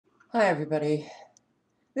Hi, everybody.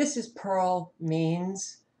 This is Pearl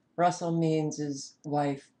Means, Russell Means'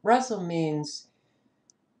 wife. Russell Means,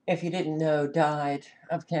 if you didn't know, died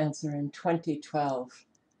of cancer in 2012.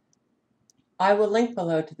 I will link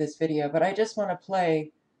below to this video, but I just want to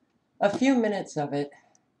play a few minutes of it.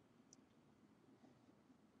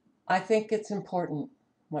 I think it's important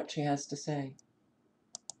what she has to say.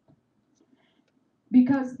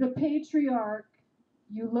 Because the patriarch,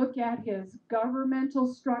 you look at his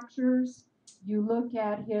governmental structures, you look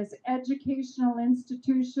at his educational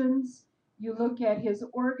institutions, you look at his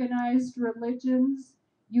organized religions,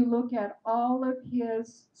 you look at all of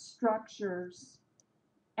his structures,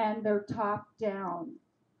 and they're top down.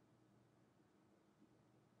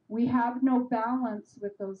 We have no balance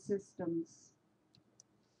with those systems.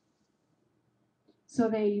 So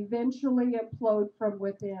they eventually implode from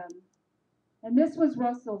within. And this was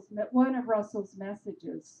one of Russell's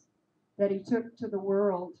messages that he took to the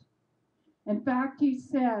world. In fact, he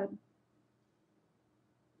said,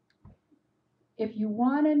 if you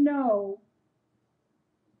want to know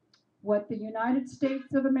what the United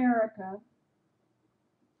States of America,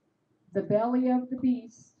 the belly of the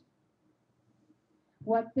beast,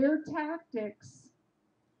 what their tactics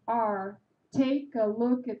are, take a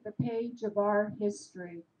look at the page of our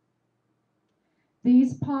history.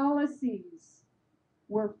 These policies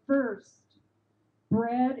were first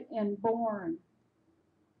bred and born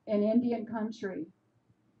in Indian country.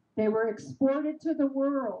 They were exported to the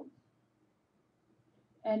world,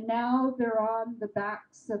 and now they're on the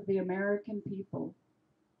backs of the American people.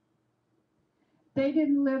 They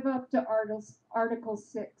didn't live up to Article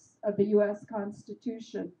 6 of the U.S.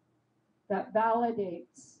 Constitution that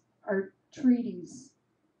validates our treaties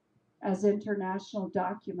as international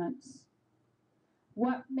documents.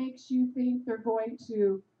 What makes you think they're going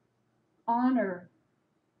to honor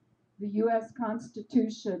the U.S.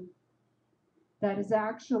 Constitution that is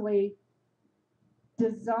actually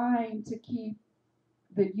designed to keep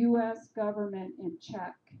the U.S. government in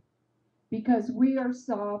check? Because we are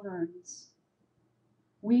sovereigns.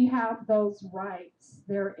 We have those rights.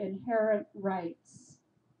 They're inherent rights.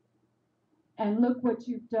 And look what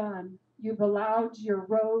you've done. You've allowed your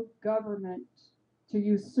rogue government to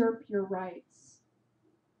usurp your rights,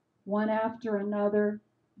 one after another,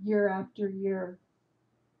 year after year.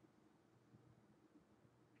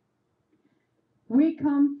 We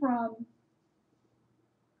come from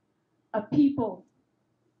a people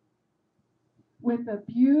with a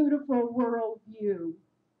beautiful worldview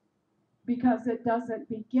because it doesn't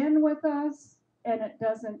begin with us and it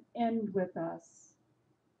doesn't end with us.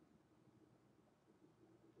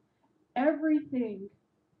 Everything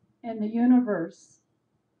in the universe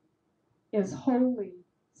is holy,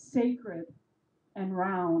 sacred, and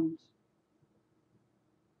round.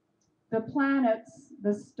 The planets,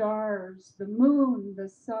 the stars, the moon, the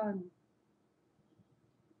sun,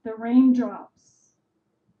 the raindrops,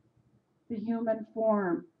 the human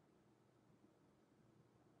form.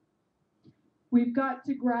 We've got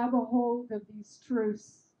to grab a hold of these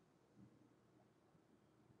truths.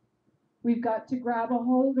 We've got to grab a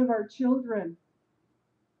hold of our children.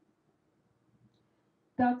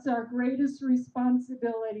 That's our greatest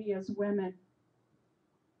responsibility as women.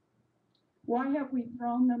 Why have we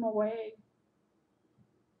thrown them away?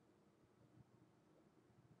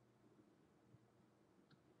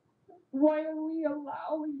 Why are we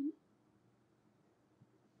allowing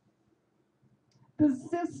the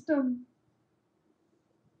system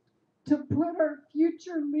to put our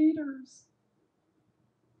future leaders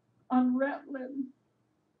on Ritalin?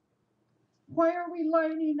 Why are we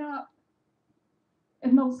lining up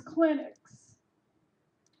in those clinics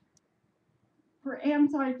for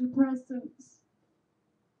antidepressants?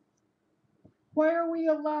 Why are we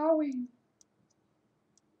allowing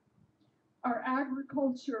our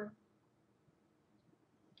agriculture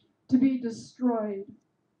to be destroyed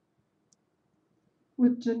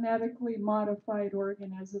with genetically modified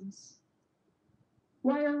organisms?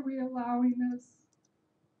 Why are we allowing this?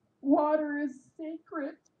 Water is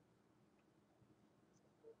sacred.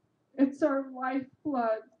 It's our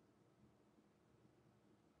lifeblood.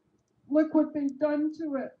 Look what they've done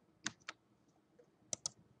to it.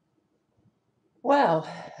 Well,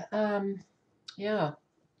 yeah.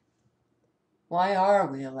 Why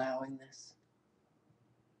are we allowing this?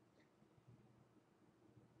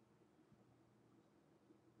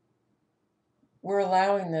 We're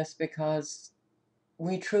allowing this because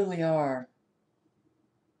we truly are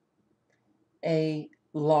a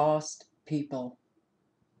lost people.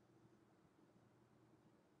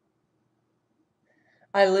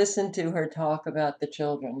 I listened to her talk about the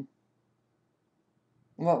children,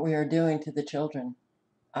 what we are doing to the children.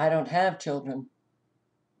 I don't have children,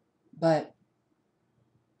 but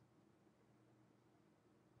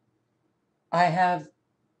I have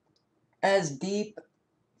as deep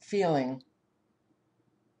feeling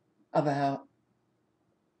about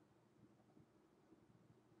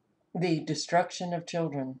the destruction of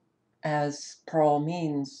children as Pearl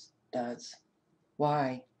Means does.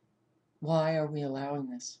 Why? Why are we allowing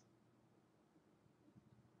this?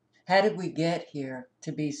 How did we get here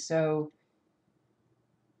to be so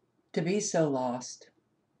lost,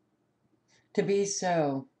 to be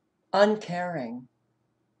so uncaring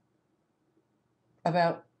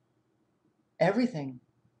about everything?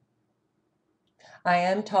 I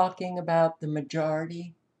am talking about the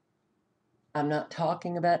majority. I'm not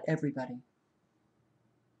talking about everybody.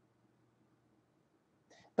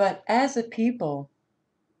 But as a people,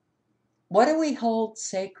 what do we hold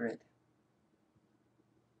sacred?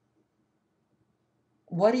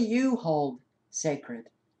 What do you hold sacred?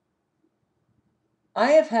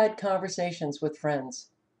 I have had conversations with friends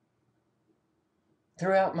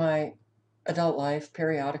throughout my adult life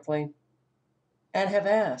periodically and have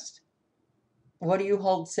asked, what do you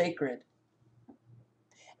hold sacred?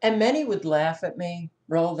 And many would laugh at me,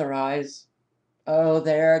 roll their eyes. Oh,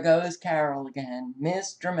 there goes Carol again.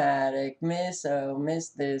 Miss Dramatic, Miss Oh, Miss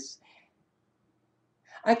this.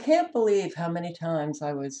 I can't believe how many times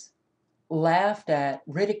I was laughed at,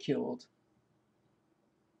 ridiculed,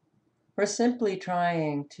 for simply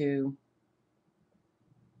trying to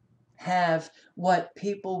have what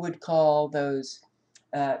people would call those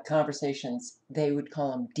conversations, they would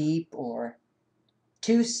call them deep or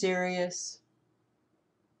too serious.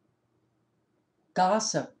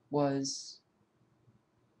 Gossip was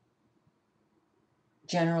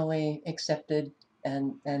generally accepted,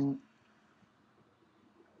 and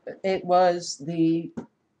it was the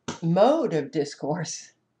mode of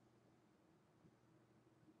discourse.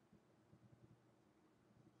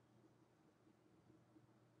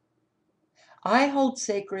 I hold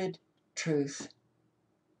sacred truth.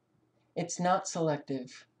 It's not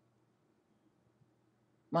selective.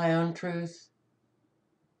 My own truth.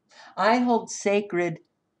 I hold sacred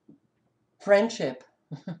friendship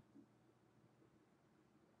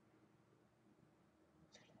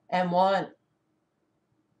and want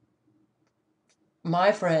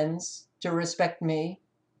my friends to respect me.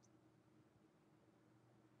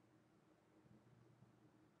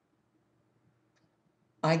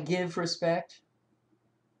 I give respect,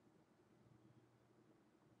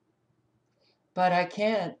 but I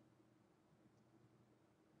can't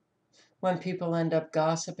when people end up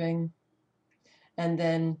gossiping and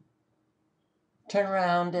then turn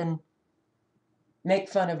around and make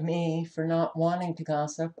fun of me for not wanting to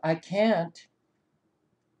gossip. I can't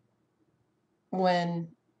when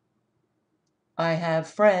I have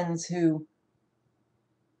friends who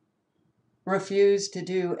refuse to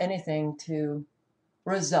do anything to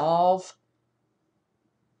resolve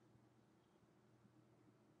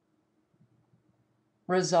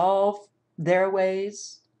their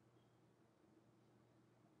ways.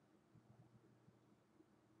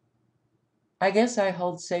 I guess I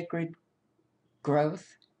hold sacred growth,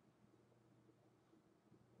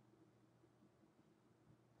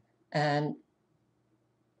 and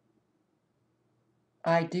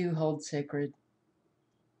I do hold sacred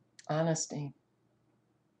honesty.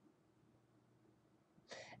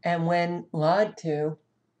 And when lied to,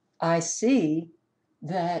 I see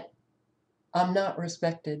that I'm not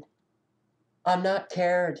respected. I'm not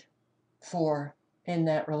cared for in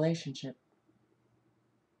that relationship.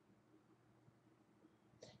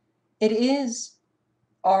 It is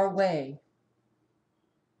our way,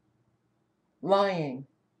 lying.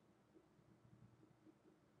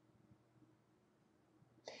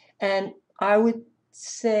 And I would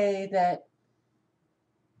say that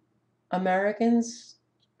Americans,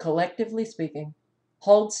 collectively speaking,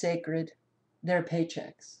 hold sacred their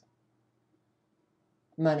paychecks,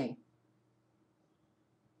 money,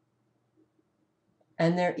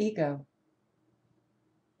 and their ego,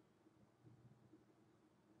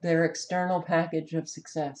 their external package of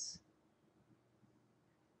success.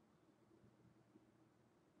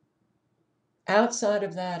 Outside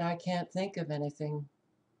of that, I can't think of anything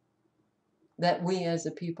that we as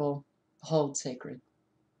a people hold sacred.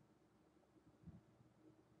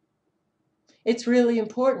 It's really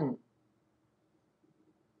important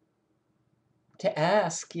to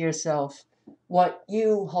ask yourself what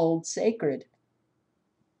you hold sacred.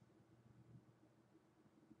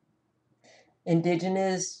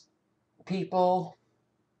 Indigenous people,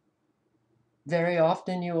 very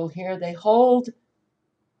often you will hear they hold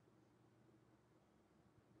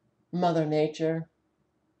Mother Nature,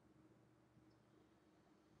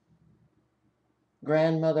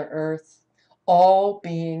 Grandmother Earth, all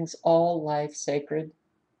beings, all life sacred.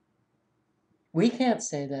 We can't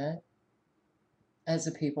say that as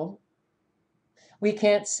a people. We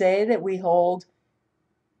can't say that we hold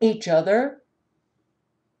each other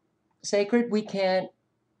sacred. We can't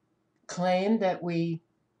claim that we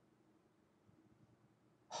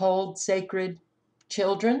hold sacred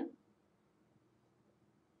children,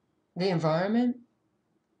 the environment,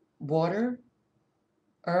 water,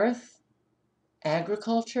 earth,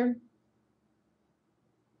 agriculture,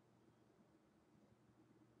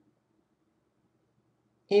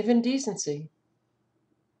 even decency.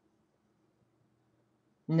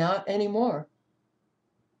 Not anymore.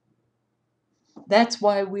 That's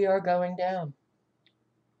why we are going down.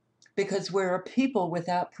 Because we're a people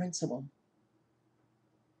without principle.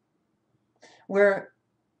 We're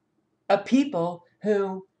a people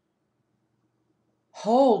who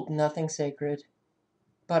hold nothing sacred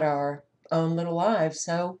but our own little lives.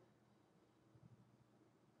 So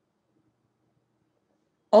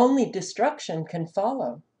only destruction can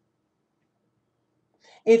follow.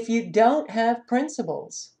 If you don't have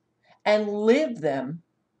principles and live them,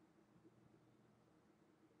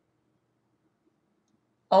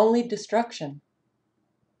 only destruction.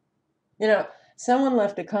 You know, someone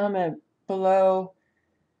left a comment below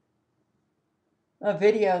a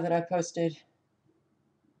video that I posted.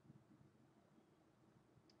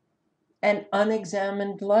 An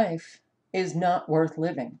unexamined life is not worth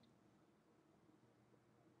living.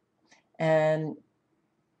 And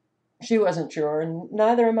she wasn't sure, and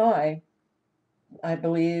neither am I. I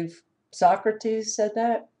believe Socrates said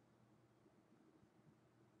that.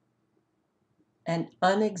 An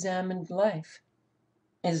unexamined life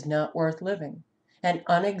is not worth living. An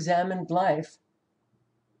unexamined life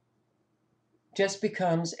just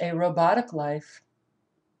becomes a robotic life,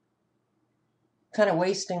 kind of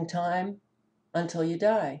wasting time until you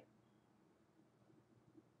die.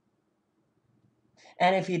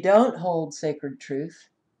 And if you don't hold sacred truth,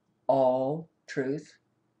 all truth,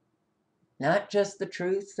 not just the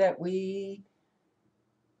truth that we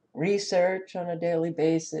research on a daily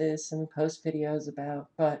basis and post videos about,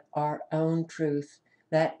 but our own truth,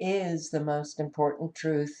 that is the most important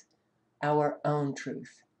truth, our own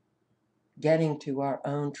truth, getting to our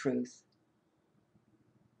own truth.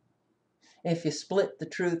 If you split the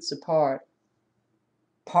truths apart,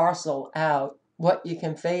 parcel out what you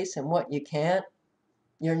can face and what you can't,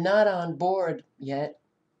 you're not on board yet.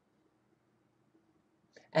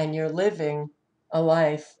 And you're living a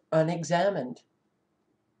life unexamined.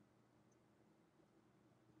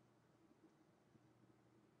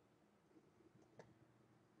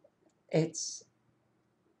 It's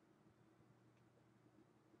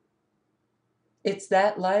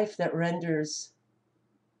that life that renders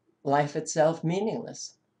life itself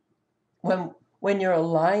meaningless. When you're a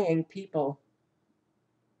lying people,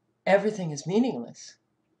 everything is meaningless.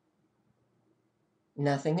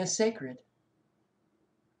 Nothing is sacred.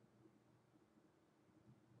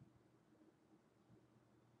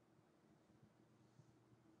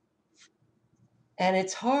 And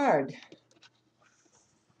it's hard.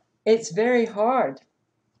 It's very hard.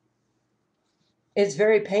 It's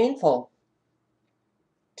very painful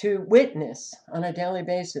to witness on a daily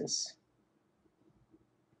basis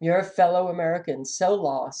your fellow Americans so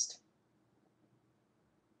lost,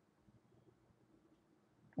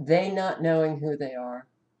 they not knowing who they are.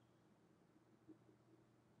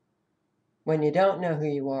 When you don't know who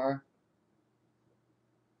you are,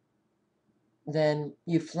 then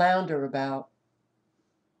you flounder about.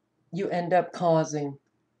 You end up causing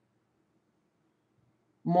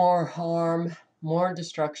more harm, more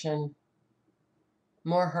destruction,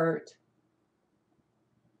 more hurt.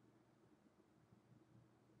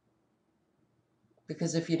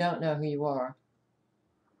 Because if you don't know who you are,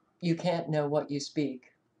 you can't know what you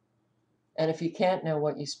speak. And if you can't know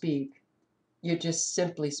what you speak, you're just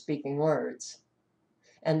simply speaking words.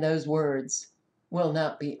 And those words will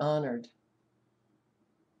not be honored.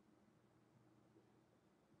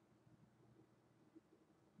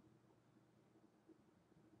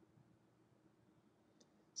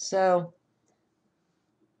 So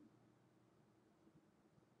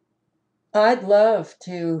I'd love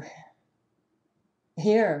to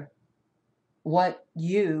hear what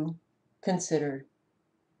you consider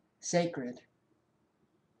sacred.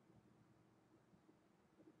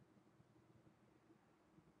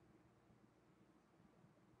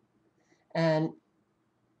 And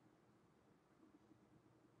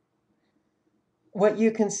what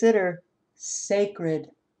you consider sacred,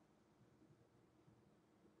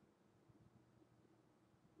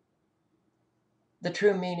 the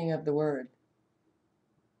true meaning of the word.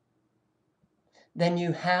 then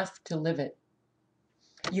you have to live it.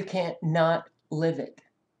 You can't not live it.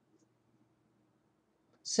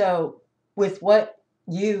 So, with what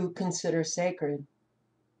you consider sacred,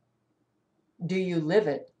 do you live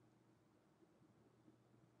it?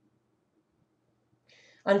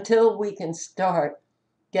 Until we can start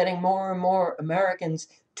getting more and more Americans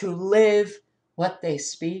to live what they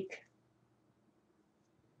speak,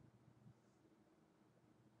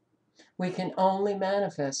 we can only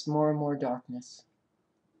manifest more and more darkness.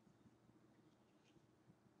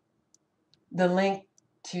 The link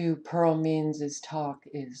to Pearl Means' talk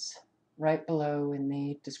is right below in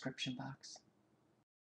the description box.